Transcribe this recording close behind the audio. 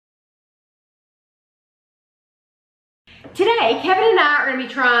Today, Kevin and I are going to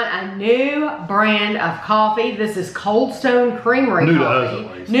be trying a new brand of coffee. This is Cold Stone Creamery Coffee. New to us,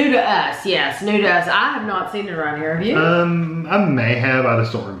 at least. New to us, yes, new to us. I have not seen it around here, have you? I may have, I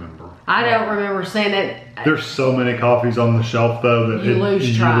just don't remember. I don't remember seeing it. There's so many coffees on the shelf though that you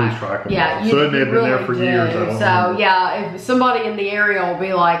lose track of them. Yeah, so it may have been really there for years. So yeah, if somebody in the area will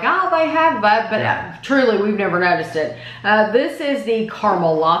be like, oh, they have that, but truly we've never noticed it. This is the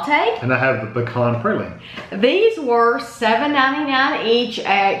caramel latte. And I have the pecan praline. These were $7.99 each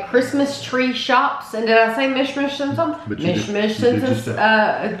at Christmas tree shops. And did I say Mich Mich since Mich Mich since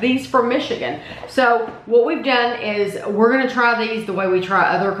these from Michigan. So what we've done is we're gonna try these the way we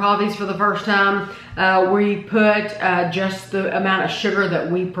try other coffees for the first time. We put just the amount of sugar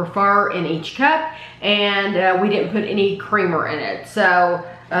that we prefer in each cup, and we didn't put any creamer in it. So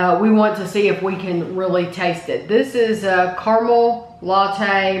we want to see if we can really taste it. This is a caramel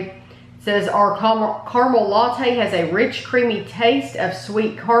latte. It says our caramel latte has a rich, creamy taste of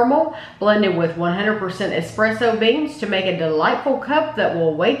sweet caramel blended with 100% espresso beans to make a delightful cup that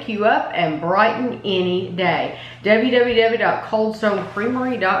will wake you up and brighten any day.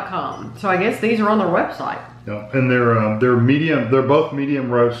 www.coldstonecreamery.com. So I guess these are on their website. Yeah, and they're medium. They're both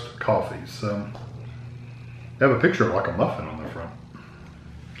medium roast coffees. So they have a picture of like a muffin on their front.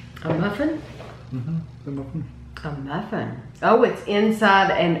 A muffin? Mm-hmm. A muffin. A muffin. Oh, it's inside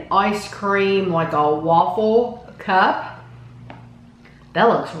an ice cream, like a waffle cup. That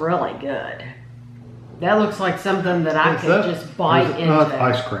looks really good. That looks like something that I could just bite into. No, it's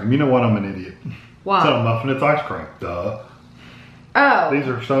ice cream. You know what? I'm an idiot. Why? It's not a muffin, it's ice cream. Duh. Oh. These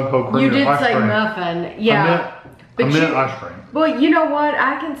are Stone Cold Creamery You did ice say cream. muffin. Yeah. I meant ice cream. Well, you know what?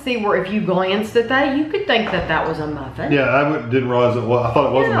 I can see where if you glanced at that, you could think that that was a muffin. Yeah, I didn't realize it was. I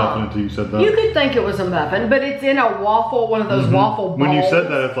thought it was a muffin until you said that. You could think it was a muffin, but it's in a waffle, one of those waffle balls. When you said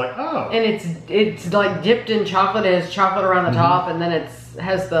that, it's like, oh. And it's like dipped in chocolate. It has chocolate around the top, and then it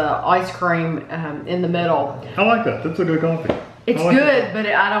has the ice cream in the middle. I like that. That's a good coffee. It's good, but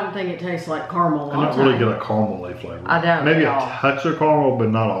I don't think it tastes like caramel latte. I don't really get a caramel flavor. I don't. Maybe a touch of caramel, but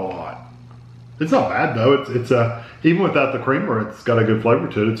not a lot. It's not bad though. It's even without the creamer, it's got a good flavor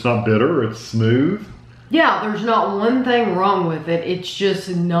to it. It's not bitter. It's smooth. Yeah, there's not one thing wrong with it. It's just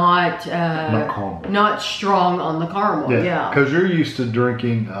not caramel. not strong on the caramel. Yeah, because you're used to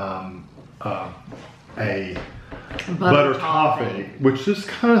drinking a butter toffee, which is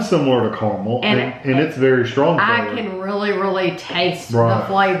kind of similar to caramel, and it's very strong flavor. I can really taste the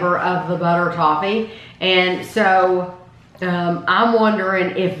flavor of the butter toffee, and so I'm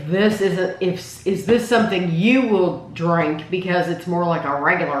wondering if this is this something you will drink because it's more like a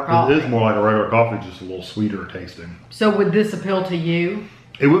regular coffee. It is more like a regular coffee, just a little sweeter tasting. So would this appeal to you?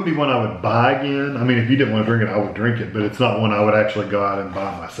 It wouldn't be one I would buy again. I mean, if you didn't want to drink it, I would drink it, but it's not one I would actually go out and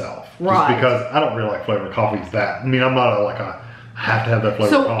buy myself. Right. Just because I don't really like flavored coffees that. I mean, I'm not I have to have that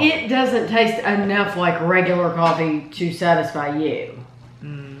flavored coffee. So it doesn't taste enough like regular coffee to satisfy you?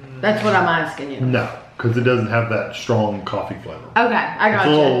 That's what I'm asking you. No, because it doesn't have that strong coffee flavor. Okay, I got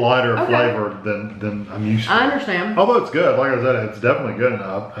you. It's a little lighter flavor than I'm used to. I understand. Although it's good. Like I said, it's definitely good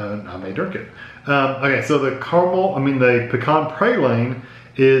enough, and I may drink it. Okay, so the pecan praline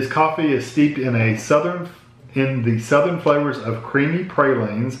is coffee is steeped in the southern flavors of creamy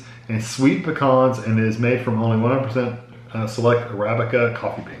pralines and sweet pecans, and is made from only 100% select Arabica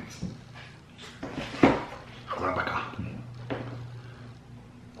coffee beans. Arabica.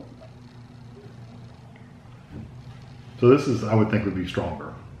 So this is, I would think, would be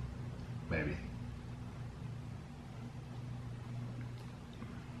stronger, maybe.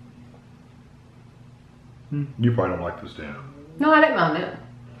 You probably don't like this, Dan. No, I didn't mind it.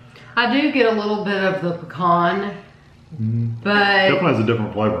 I do get a little bit of the pecan, but definitely has a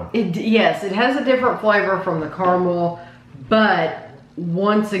different flavor. Yes, it has a different flavor from the caramel, but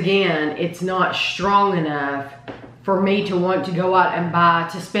once again, it's not strong enough for me to want to go out and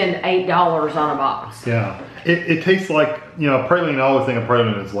to spend $8 on a box. Yeah, it tastes like, you know, praline. I always think of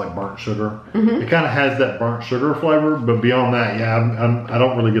praline as like burnt sugar. It kind of has that burnt sugar flavor, but beyond that, yeah, I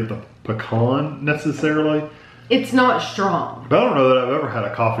don't really get the pecan necessarily. It's not strong. But I don't know that I've ever had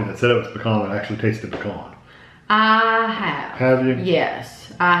a coffee that said it was pecan that actually tasted pecan. I have. Have you?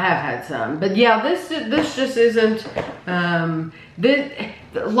 Yes, I have had some. But yeah, this just isn't,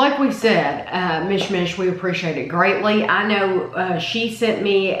 like we said, Mich Mich, we appreciate it greatly. I know she sent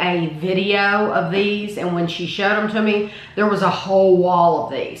me a video of these, and when she showed them to me, there was a whole wall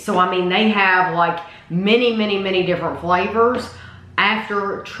of these. So I mean, they have like many different flavors.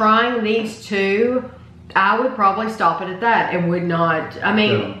 After trying these two, I would probably stop it at that and would not, I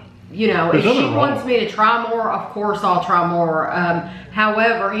mean, you know, if she wants me to try more, of course I'll try more.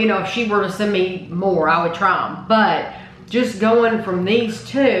 However, you know, if she were to send me more, I would try them. But just going from these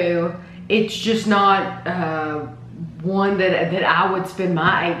two, it's just not one that I would spend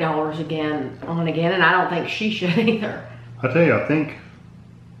my $8 again, and I don't think she should either. I tell you, I think.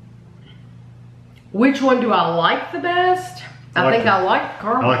 Which one do I like the best? I think I like the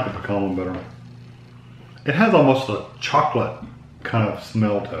caramel. I like the pecan one better. It has almost a chocolate kind of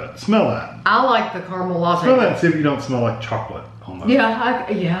smell to it. Smell that. I like the caramel latte. Smell that and see if you don't smell like chocolate almost. Yeah,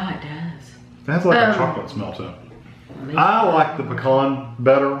 yeah, it does. It has like a chocolate smell to it. I like the pecan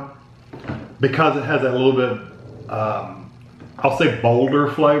better because it has that little bit, I'll say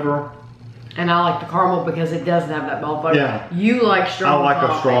bolder flavor. And I like the caramel because it doesn't have that bold flavor. Yeah. You like stronger I like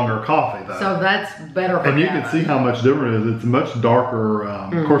coffee. a stronger coffee though. So that's better for And you can see how much different it is. It's much darker.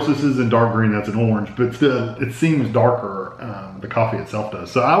 Of course, this is in dark green, that's an orange, but still, it seems darker, the coffee itself does.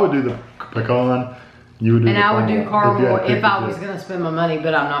 So I would do the pecan, you would do the caramel. And I would do caramel if I was going to spend my money,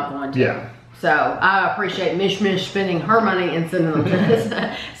 but I'm not going to. Yeah. So I appreciate Mich Mich spending her money and sending them to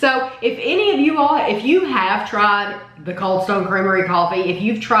us. So if any of you all, if you have tried the Cold Stone Creamery Coffee, if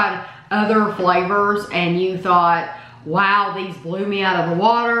you've tried other flavors and you thought, wow, these blew me out of the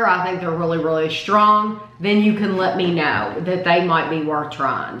water, I think they're really, really strong, then you can let me know that they might be worth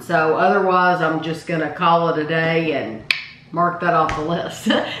trying. So otherwise, I'm just gonna call it a day and mark that off the list.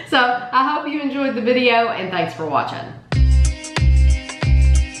 So I hope you enjoyed the video and thanks for watching.